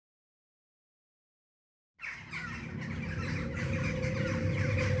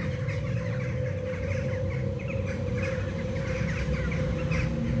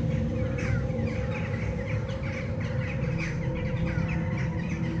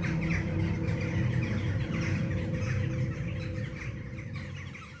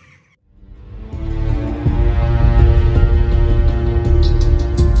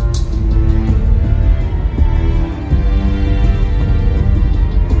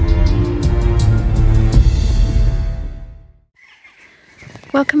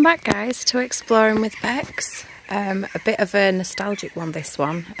Welcome back, guys, to Exploring with Bex. A bit of a nostalgic one, this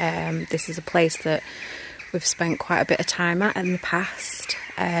one. This is a place that we've spent quite a bit of time at in the past,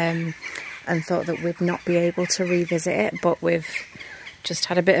 and thought that we'd not be able to revisit it, but we've just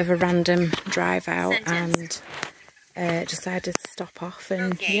had a bit of a random drive out and decided to stop off,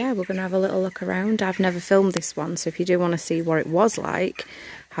 and yeah, we're going to have a little look around. I've never filmed this one, so if you do want to see what it was like,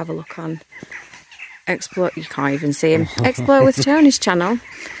 have a look on Explore. You can't even see him. Explore with Tony's channel.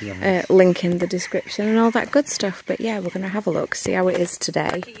 Link in the description and all that good stuff. But yeah, we're going to have a look, see how it is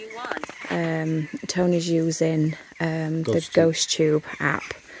today. Tony's using the Ghost Tube app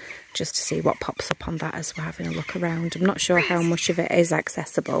just to see what pops up on that as we're having a look around. I'm not sure how much of it is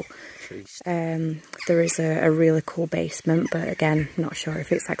accessible. There is a really cool basement, but again, not sure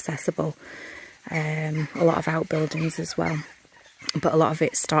if it's accessible. A lot of outbuildings as well, but a lot of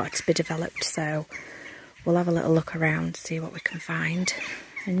it started to be developed, so we'll have a little look around, see what we can find,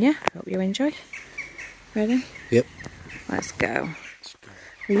 and yeah, hope you enjoy. Ready? Yep. Let's go.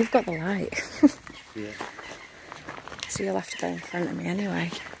 Well, you've got the light. Yeah. So you'll have to go in front of me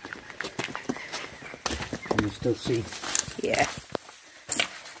anyway. Can you still see? Yeah.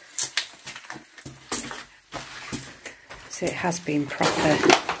 So it has been proper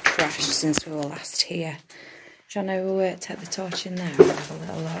trashed since we were last here. Do you want to take the torch in there and have a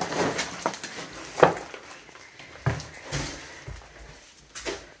little look?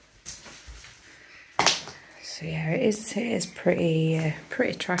 So yeah, it is pretty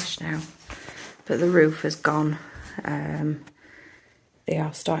trashed now, but the roof has gone. They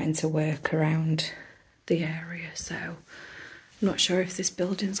are starting to work around the area, so I'm not sure if this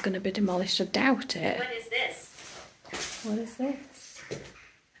building's going to be demolished. I doubt it. What is this? What is this?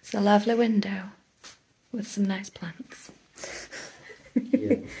 It's a lovely window with some nice plants.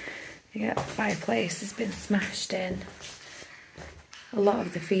 Yeah. Yeah, the fireplace has been smashed in. A lot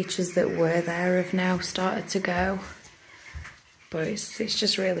of the features that were there have now started to go, but it's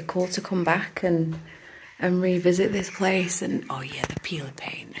just really cool to come back and revisit this place. And oh yeah, the peely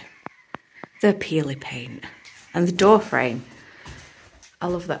paint, and the door frame. I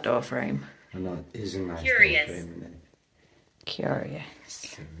love that door frame. And that is a nice Curious. door frame, isn't it?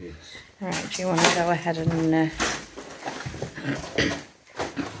 Curious. Yes. Right, do you want to go ahead and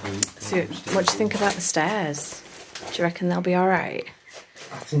so what do you think about the stairs? Do you reckon they'll be alright?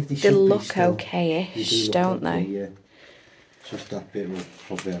 I think they They should look be still. okay-ish, They don't they? Yeah. Just that bit we'll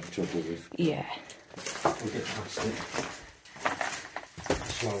probably have trouble with. Yeah. We'll get past it.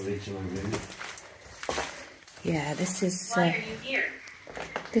 It's our original room. Yeah, this is Why are you here?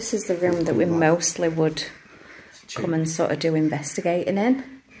 this is the room that we mostly would come and sort of do investigating in.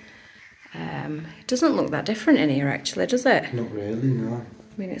 It doesn't look that different in here actually, does it? Not really, no.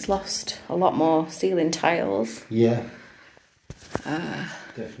 I mean, it's lost a lot more ceiling tiles. Yeah.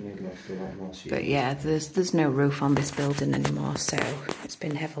 Definitely lost a lot more. But yeah, there's no roof on this building anymore, so it's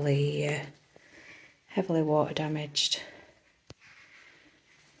been heavily water damaged.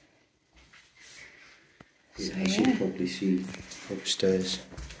 So I should yeah, probably see upstairs.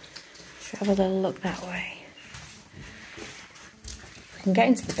 should have a little look that way. If we can get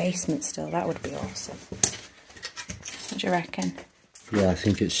into the basement still, that would be awesome. What do you reckon? Yeah, I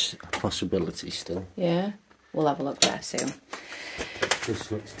think it's a possibility still. Yeah, we'll have a look there soon.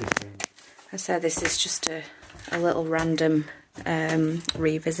 This looks different. I said this is just a little random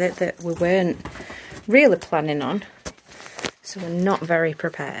revisit that we weren't really planning on, so we're not very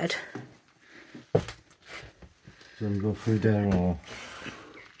prepared. Do you want to go through there or?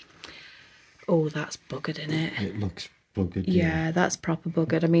 Oh, that's buggered in it. It looks buggered. Yeah, that's proper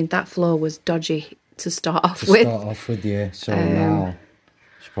buggered. I mean, that floor was dodgy to start off To with. start off with, yeah. So now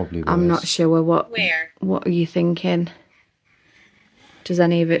it's probably worse. I'm not sure Where? What are you thinking? Does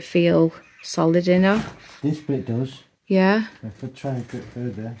any of it feel solid enough? This bit does. Yeah. If I try and get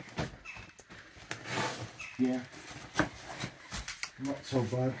further. Yeah. Not so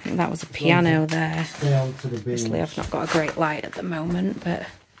bad. I think that was a piano there. Stay on to the beams. Obviously, I've not got a great light at the moment, but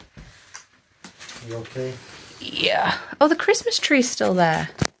You okay? yeah. Oh, the Christmas tree's still there.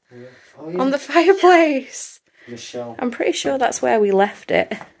 Yeah. Oh, yeah. On the fireplace. Michelle. I'm pretty sure that's where we left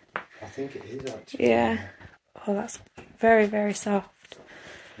it. I think it is actually. Yeah. Oh, that's very, very soft.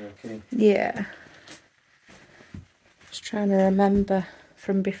 You okay? Yeah. Just trying to remember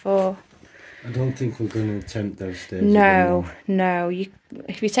from before. I don't think we're going to attempt those stairs. No, no.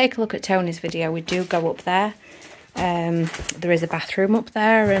 If you take a look at Tony's video, we do go up there. There is a bathroom up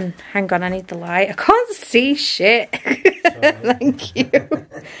there, and hang on, I need the light. I can't see shit. Thank you.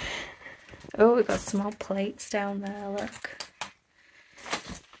 Oh, we've got small plates down there, look.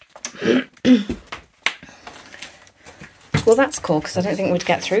 Well, that's cool because I don't think we'd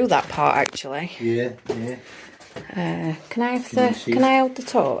get through that part actually. Yeah, yeah. Can I hold the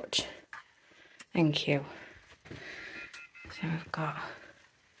torch? Thank you. So we've got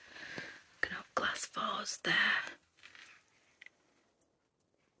glass vase there.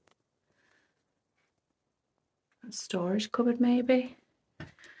 A storage cupboard maybe.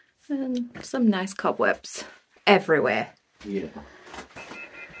 And some nice cobwebs everywhere. Yeah.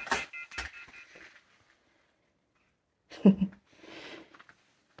 Right,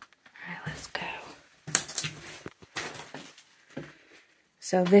 let's go.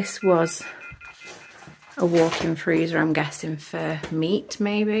 So this was a walk-in freezer, I'm guessing, for meat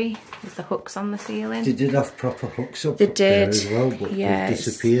maybe, with the hooks on the ceiling. They did have proper hooks up, They up there did, as well, but yeah, they've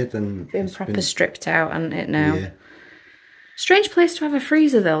disappeared and been proper stripped out, hasn't it now? Yeah. Strange place to have a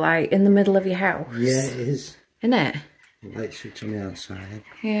freezer though, like in the middle of your house. Yeah, it is. Isn't it? Light switch on the outside.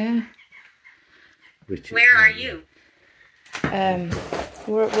 Yeah. Where are you?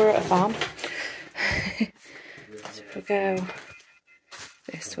 We're at a farm. So if we go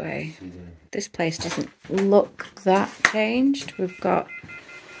this way, this place doesn't look that changed. We've got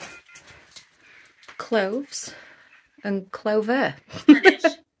cloves and clover. Punish.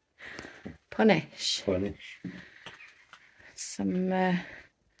 Punish. Punish. Some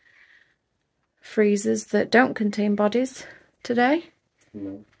freezers that don't contain bodies today.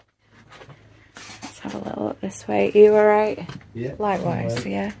 No. Let's have a little look this way. Are you alright? Yeah. Likewise, Right.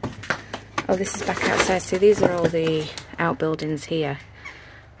 yeah. Oh, this is back outside. See, these are all the outbuildings here,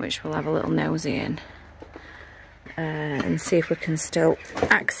 which we'll have a little nosy in and see if we can still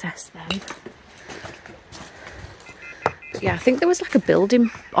access them. Yeah, I think there was like a building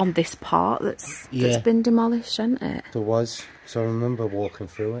on this part that's been demolished, hasn't it? There was. So I remember walking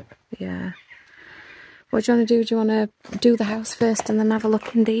through it. Yeah. What do you want to do? Do you want to do the house first and then have a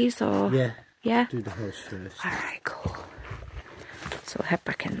look in these, or? Yeah. Yeah? Do the house first. Alright, cool. So we'll head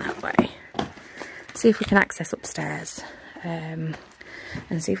back in that way. See if we can access upstairs. And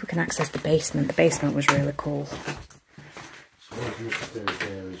see if we can access the basement. The basement was really cool. So there's upstairs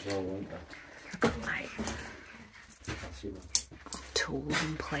there as well, won't there? Like tools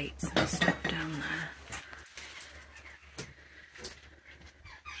and plates and stuff down there.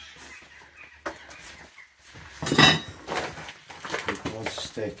 There was a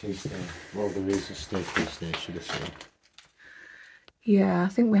staircase there. Well, there is a staircase there, should I say. Yeah, I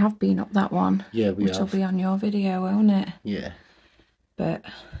think we have been up that one. Yeah, we have. Which will be on your video, won't it? Yeah. But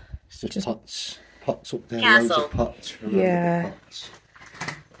It's just pots up there, Castle. loads of pots. Remember yeah. the pots?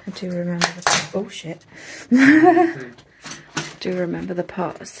 I do remember the oh shit. Do remember the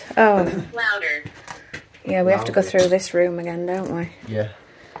pots. Oh. Louder. Yeah, we have to go through this room again, don't we? Yeah.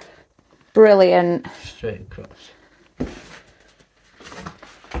 Brilliant. Straight across.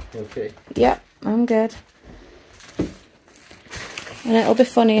 Okay. Yep, I'm good. And it'll be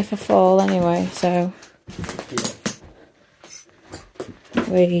funny if I fall anyway, so. Yeah.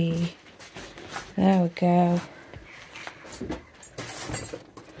 There we go.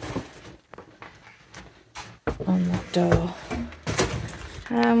 On the door.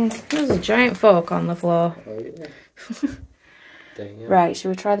 There's a giant fork on the floor. Oh, yeah. Dang it. Right, should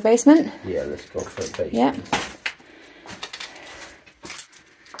we try the basement? Yeah, let's go for the basement. Yeah.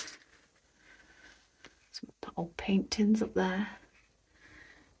 Some old paintings up there.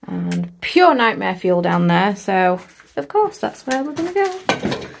 And pure nightmare fuel down there, so of course that's where we're gonna go.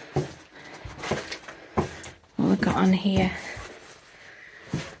 What have we got on here?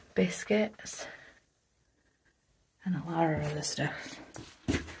 Biscuits. And a lot of other stuff.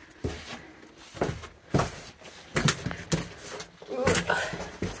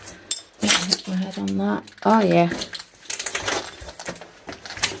 Hit my head on that. Oh yeah.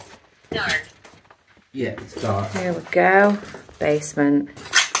 Dark. Yeah, it's dark. Here we go. Basement.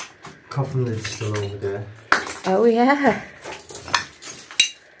 Coffin lid's still over there. Oh yeah.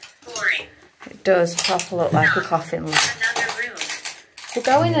 Boring. It does proper look like a coffin lid. Another room. We'll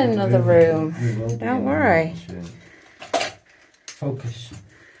go in another room. Don't worry. Focus.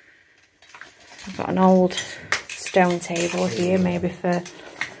 I've got an old stone table here, maybe for,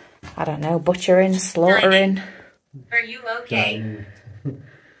 I don't know, butchering, slaughtering. Are you okay?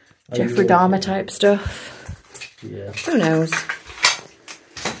 Jeffrey Dahmer type stuff. Yeah. Who knows?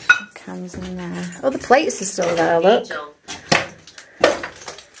 Cans in there. Oh, the plates are still there, look. Angel.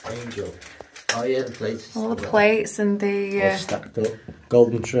 Angel. Oh yeah, the plates. All the plates and the... all stacked up.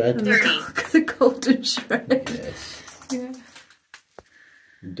 Golden thread. Dirty. the golden shred. Yes. Yeah.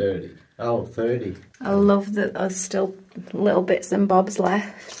 Dirty. Oh, 30. I love that there's still little bits and bobs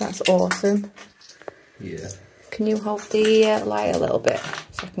left. That's awesome. Yeah. Can you hold the light a little bit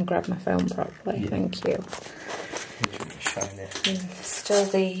so I can grab my phone properly? Yeah. Thank you. trying it. Still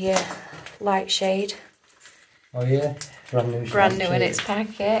the light shade. Oh yeah, Brand new in its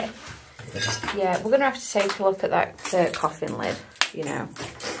packet. Yeah, we're going to have to take a look at that coffin lid, you know,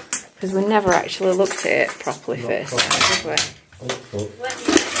 because we never actually looked at it properly first time, did we?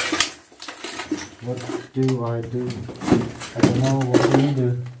 What do I do? I don't know, what do you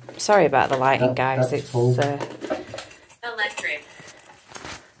do? Sorry about the lighting, guys. It's electric.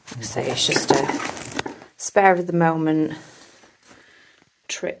 So it's just a spare of the moment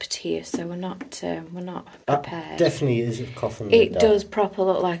trip here, so we're not prepared. Definitely is a coffin lid. It does proper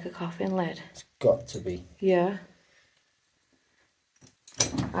look like a coffin lid. It's got to be. Yeah,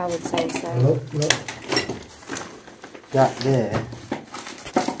 I would say so. Look. That there.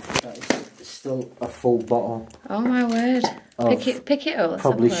 That is still a full bottle. Oh my word! Pick it up.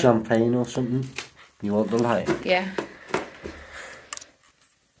 Probably champagne or something. You want the light? Yeah.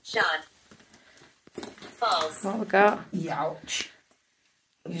 Shot. False. What we got? Youch.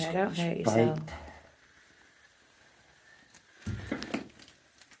 Yeah, don't hurt yourself.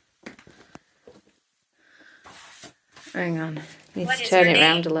 Hang on. Need to turn it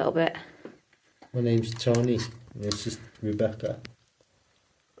round a little bit. My name's Tony. This is Rebecca.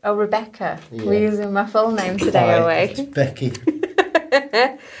 Oh, Rebecca. Yeah. We're using my full name today, are we? It's Becky.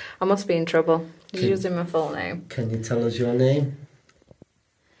 I must be in trouble. You're using my full name. Can you tell us your name?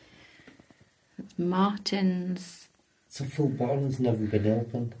 It's Martin's. It's a full bottle, it's never been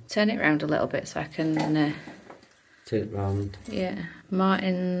opened. Turn it round a little bit so I can... Turn it round. Yeah,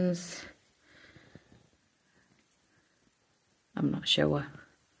 Martin's... I'm not sure.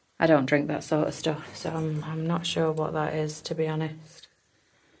 I don't drink that sort of stuff, so I'm not sure what that is, to be honest.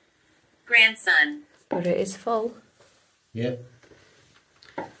 Grandson. But it is full. Yep.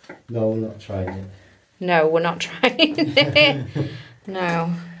 No, we're not trying it. No, we're not trying it.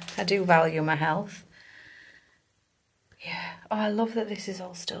 No, I do value my health. Yeah. Oh, I love that this is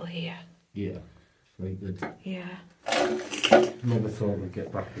all still here. Yeah, very good. Yeah. Never thought we'd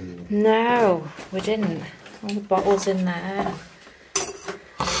get back in here. No, we didn't. All the bottles in there.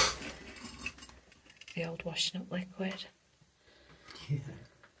 The old washing up liquid. Yeah.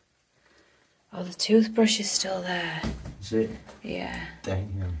 Oh, the toothbrush is still there. Is it? Yeah.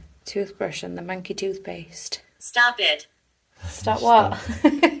 Damn. Toothbrush and the manky toothpaste. Stop it. Stop what?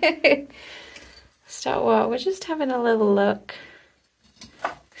 Stop what? We're just having a little look.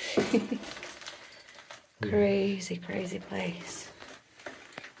 Crazy, crazy place.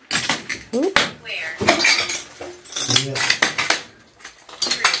 Ooh. Where? Yeah.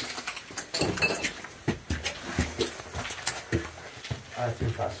 I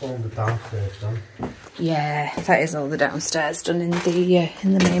think that's all the downstairs done. Yeah, that is all the downstairs done in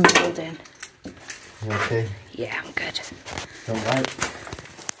the main building. Okay. Yeah, I'm good. Don't like.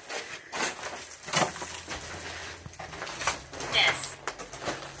 This.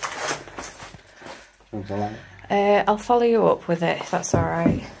 Don't like. I'll follow you up with it if that's all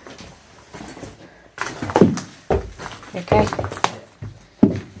right. Okay.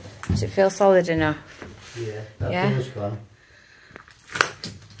 Does it feel solid enough? Yeah, that Yeah. door's gone.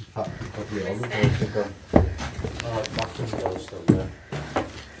 Probably all the doors are gone. Oh, the bathroom door's still there.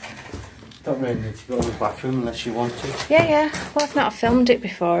 Don't really need to go to the bathroom unless you want to. Yeah, yeah. Well, I've not filmed it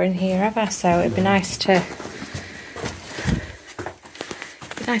before in here, have I? So it'd be nice to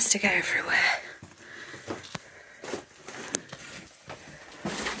go everywhere.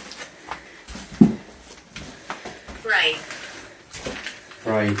 Right.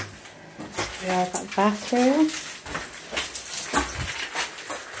 Right. We have got a bathroom.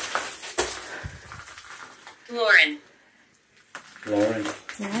 Lauren.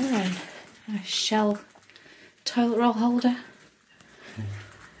 Yeah, a shell toilet roll holder.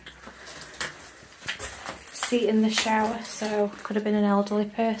 Seat in the shower, so could have been an elderly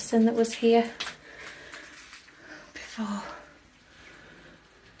person that was here before.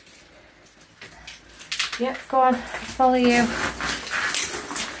 Yep, go on, I'll follow you.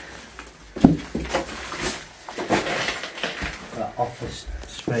 That office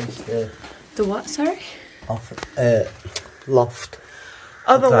space there. The what, sorry? Loft.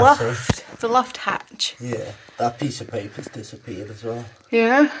 Oh, the That's loft. The loft hatch. Yeah, that piece of paper's disappeared as well.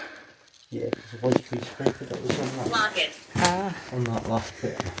 Yeah? Yeah, there's a white piece of paper that was on that. Lock it. On that loft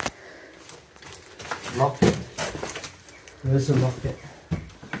bit. Locket. Where's the locket?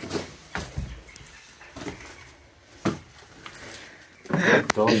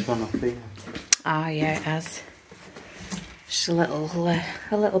 The door's gone up here. Ah, yeah, it has. Just a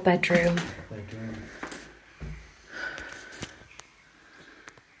little bedroom.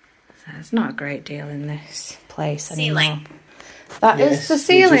 There's not a great deal in this place anymore. Ceiling. That is the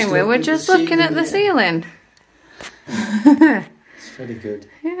ceiling. We were just looking at the ceiling. It's very good.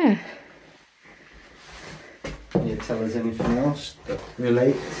 Yeah. Can you tell us anything else that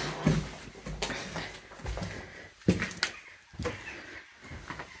relates?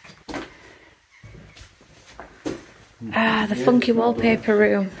 Ah, the funky wallpaper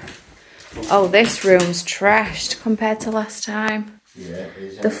room. Oh, this room's trashed compared to last time. Yeah, it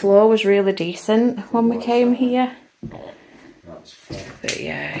is. The floor was really decent when we came here. That's fine. But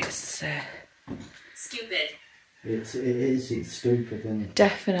yeah, it's Stupid. It is. It's stupid, isn't it?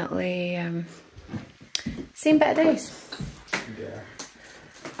 definitely seen better days. Yeah.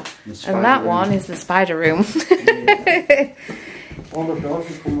 And that one is the spider room. Yeah. All the doors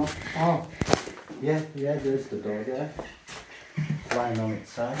have come off. Oh. Yeah, there's the door there. Lying on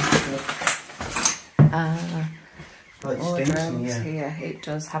its side. Ah. Oh, it stinks in Wardrobes here. here. It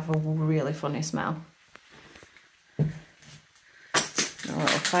does have a really funny smell. A little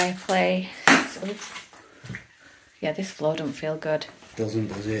fireplace. Oh. Yeah, this floor don't feel good. Doesn't,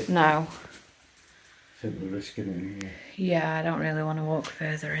 does it? No. I think we're risking it in here. Yeah, I don't really want to walk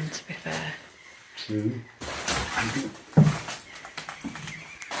further in, to be fair. True.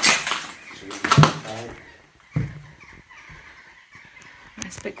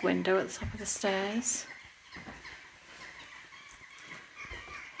 Nice big window at the top of the stairs.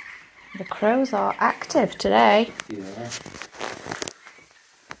 The crows are active today. Yeah.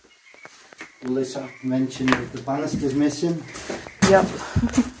 Will this mention that the banister's missing? Yep.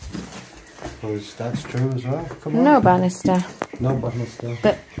 Because that's true as well. Come on. No banister. No banister.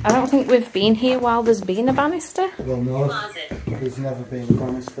 But I don't think we've been here while there's been a banister. Well, no. Closet. There's never been a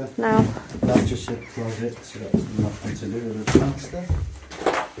banister. No. That's just a closet, so that's nothing to do with a banister.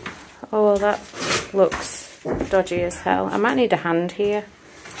 Oh, well, that looks dodgy as hell. I might need a hand here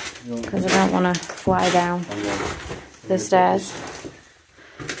because I don't want to fly down the stairs.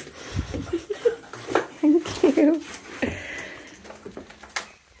 Thank you.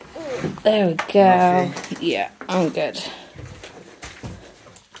 There we go. Yeah, I'm good.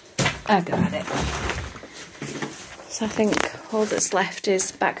 I got it. So I think all that's left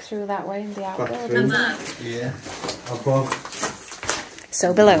is back through that way in the outbuilding. Above. Yeah. Above.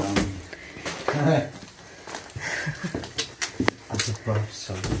 So below. As above,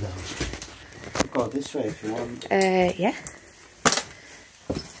 so below. Go this way if you want. Yeah.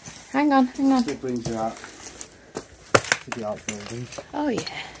 Hang on. It brings you out to the outbuilding. Oh yeah.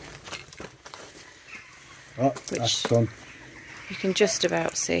 Oh, that's done. You can just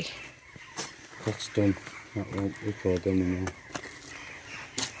about see. That's done. That won't record anymore.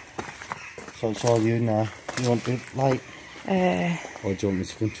 So it's all you now. You want it light? Or do you want me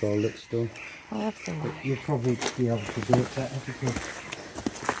to control it still? I'll have the light. You'll probably be able to do it better because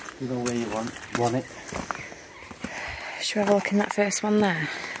you know where you want it. Should we have a look in that first one there?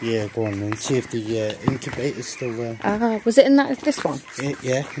 Yeah, go on then. See if the incubator's still there. Ah, was it in this one?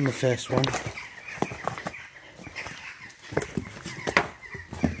 Yeah, in the first one.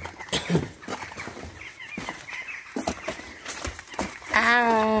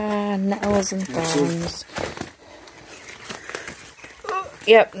 Ah, nettles and thorns.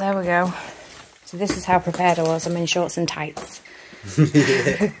 Yep, there we go. So this is how prepared I was. I'm in shorts and tights.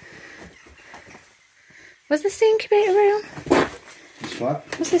 Was this the incubator room? This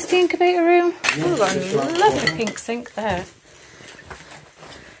what? Was this the incubator room? Yeah, Oh, we've got just a right lovely corner. pink sink there.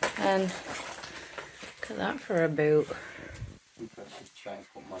 And look at that for a boot. Let's just try and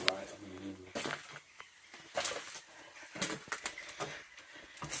put my light on the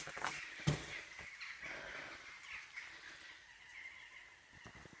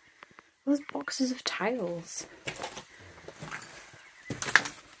Those boxes of tiles.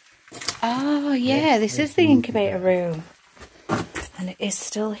 Oh yeah, this is the incubator room. And it is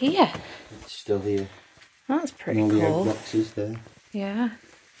still here. It's still here. That's pretty And all the egg cool. boxes there. Yeah.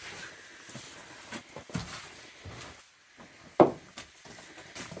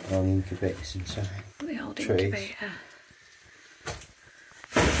 All the incubators inside. The old Trays. incubator.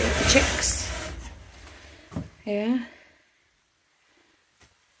 The chicks. Yeah.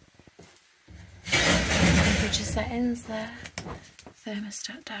 Temperature settings there.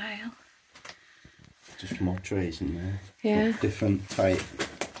 Thermostat dial. Just more trays in there. Yeah. Of different type,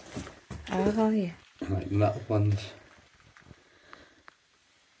 Oh yeah. like metal ones.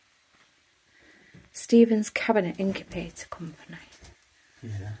 Stevens Cabinet Incubator Company.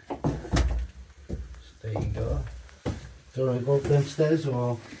 Yeah. So there you go. Do you want to go up them stairs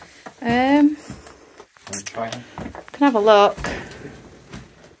or? Can I'm trying. have a look.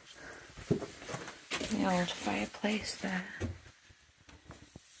 The old fireplace there.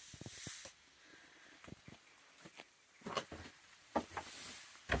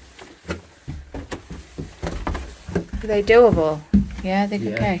 Are they doable? Yeah,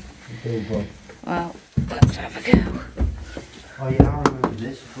 they're okay. Doable. Well, let's have a go. Oh yeah, I remember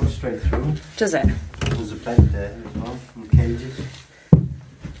this. It goes straight through. Does it? There's a bed there as well, and cages.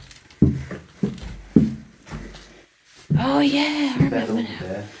 Oh yeah, I Bed remember over now.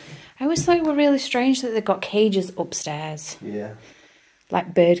 there. I always thought it were really strange that they've got cages upstairs. Yeah.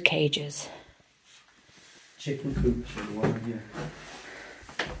 Like bird cages. Chicken coops or the one here.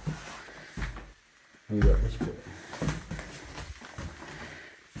 And you got this bit.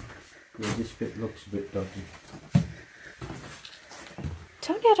 Yeah, this bit looks a bit dodgy.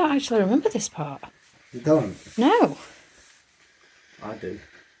 Tell me I don't actually remember this part. You don't? No. I do.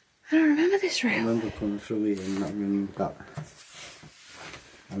 I don't remember this I room. remember coming through here and not remember that.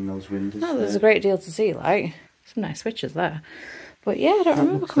 And those windows. Oh, there's there. a great deal to see, like. Some nice switches there. But yeah, I don't That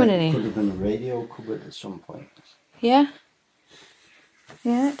remember looks coming like in it here. could have been a radio cupboard at some point. Yeah.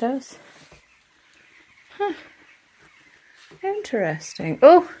 Yeah, it does. Huh. Interesting.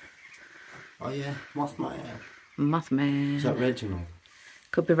 Oh! Oh yeah, Mothman. Mothman. Is that Reginald?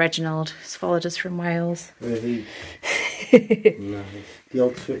 Could be Reginald. He's followed us from Wales. Really? Nice. The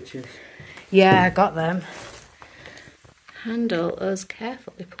old switches. Yeah, I got them. Handle us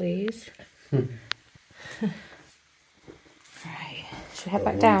carefully, please. Right. Should we head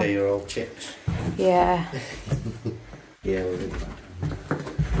back down? 1-day-old chips. Yeah. Yeah, we'll do that.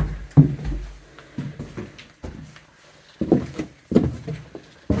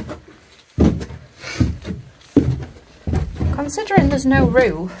 Considering there's no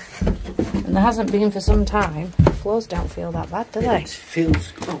roof, and there hasn't been for some time, the floors don't feel that bad, do they? It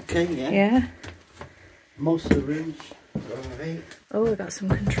feels okay, yeah. Yeah. Most of the rooms are alright. Oh, we've got some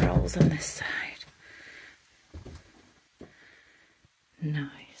controls on this side.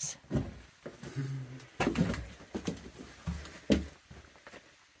 Nice.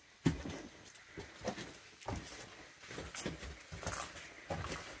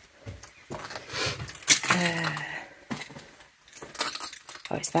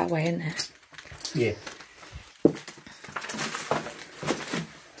 Oh, it's that way, isn't it? Yeah.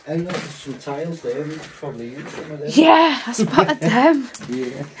 And there's some tiles there, we could probably use some of them. Yeah, I spotted them.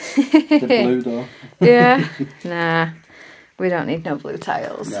 Yeah. The blue door. Yeah. Nah, we don't need no blue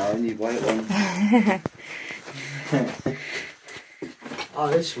tiles. No, I need white ones. Oh,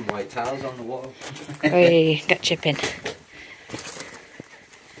 there's some white tiles on the wall. We got chipping.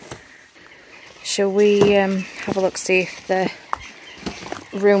 Shall we have a look, see if the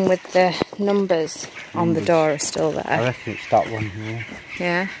room with the numbers on the door is still I there? reckon it's that one here.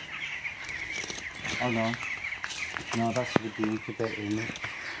 Yeah. Oh no. No, that's with the incubator in it.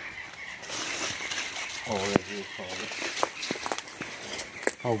 Oh, whatever you call it.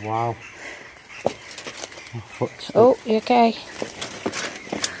 Oh wow. Footstep. Oh, you okay?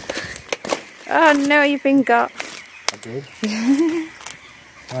 Oh no, you've been got. I did.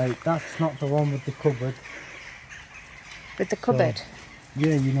 Right, that's not the one with the cupboard. With the cupboard? So,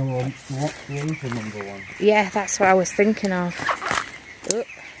 yeah, you know what room's the number one? Yeah, that's what I was thinking of. Oh.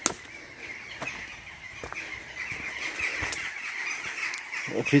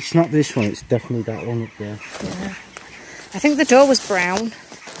 If it's not this one, it's definitely that one up there. Yeah. I think the door was brown.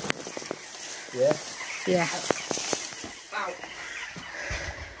 Yeah? Yeah.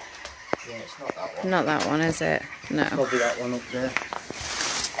 Yeah, it's not that one. Not that one, is it? No. Probably that one up there.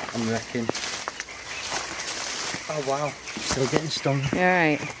 I'm wrecking. Oh wow, still getting stung.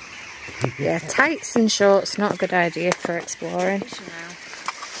 Alright. Yeah, tights and shorts, not a good idea for exploring.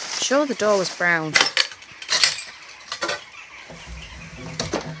 Sure, the door was brown.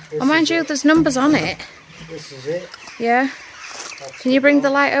 Oh, mind you, there's numbers on it. This is it. Yeah. Can you bring the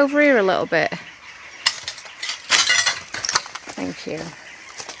light over here a little bit? Thank you.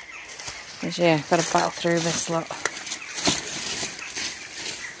 'Cause, yeah, got to battle through this lot.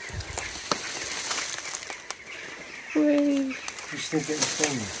 Whee. You're still getting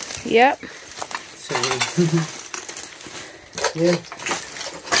stung. Yep. So, yeah,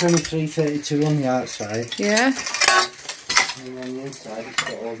 23.32 on the outside. Yeah. And on the inside, it's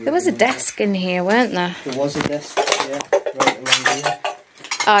got all the There was a other desk in here, weren't there? numbers. There was a desk, yeah, right along here.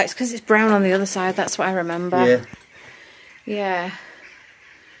 Oh, it's because it's brown on the other side. That's what I remember. Yeah. Yeah.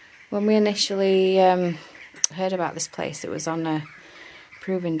 When we initially heard about this place, it was on a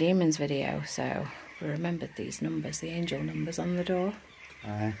Proving Demons video, so we remembered these numbers, the angel numbers on the door.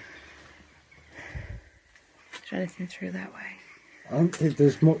 Aye. Is there anything through that way? I don't think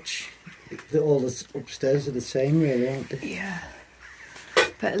there's much. All the upstairs are the same, really, aren't they? Yeah.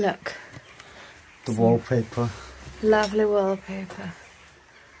 But look. The wallpaper. Lovely wallpaper.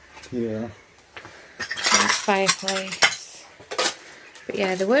 Yeah. Nice fireplace. But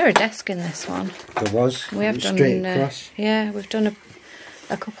yeah, there were a desk in this one. There was. We have done straight across. Yeah, we've done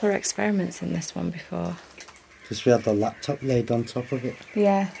a couple of experiments in this one before. Because we had the laptop laid on top of it.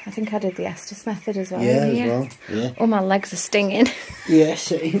 Yeah, I think I did the Estes method as well. Yeah, as well. Yeah. Oh, my legs are stinging. Yeah,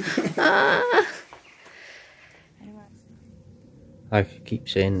 same. I keep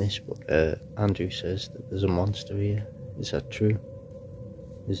saying this, but Andrew says that there's a monster here. Is that true?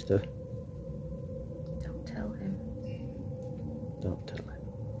 Is there? Don't tell him. Don't tell him.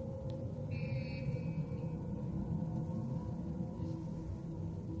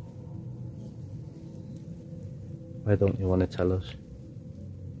 Why don't you want to tell us?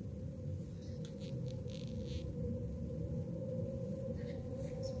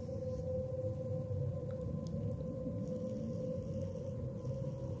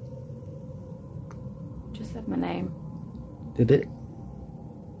 Just said my name. Did it?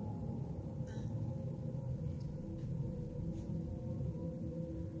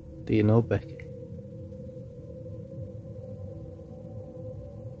 Do you know Becky?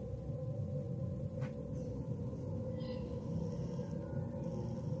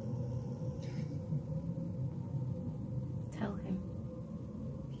 Tell him.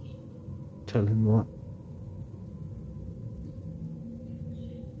 Tell him what?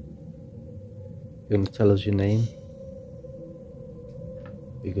 You're going to tell us your name?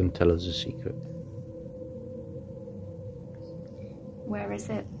 You're going to tell us a secret? Where is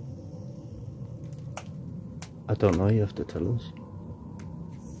it? I don't know, you have to tell us.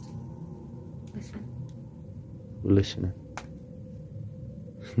 Listen. We're listening.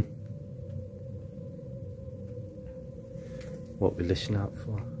 What we listen out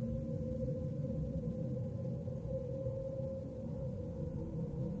for?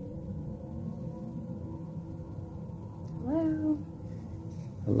 Hello?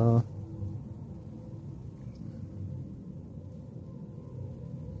 Hello?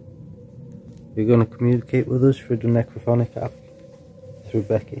 You're going to communicate with us through the necrophonic app? Through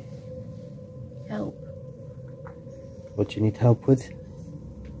Becky? Help. What do you need help with?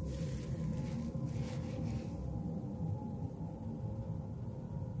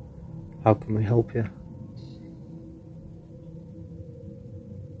 How can we help you?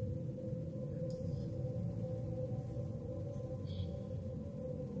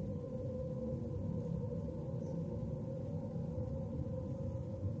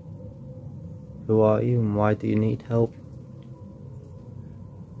 Who are you and why do you need help?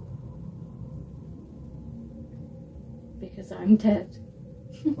 Because I'm dead.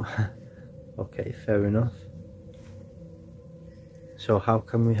 Okay, fair enough. So how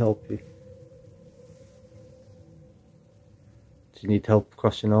can we help you? Do you need help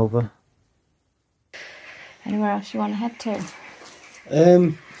crossing over? Anywhere else you want to head to?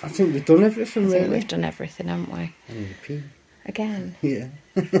 I think we've done everything, I think really. we've done everything, haven't we? And you pee. Again. Yeah.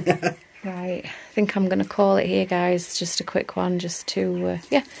 Right, I think I'm going to call it here, guys. Just a quick one, just to,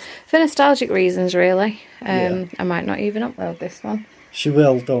 for nostalgic reasons, really. Yeah. I might not even upload this one. She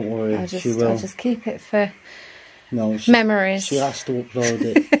will, don't worry. I'll She will. just keep it for No, memories. She has to upload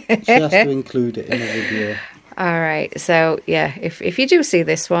it. She has to include it in the video. Alright, so, yeah, if you do see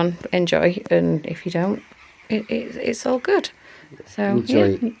this one, enjoy. And if you don't, it's all good. So,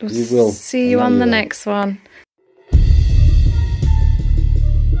 Enjoy. yeah, You will. see you on the next one.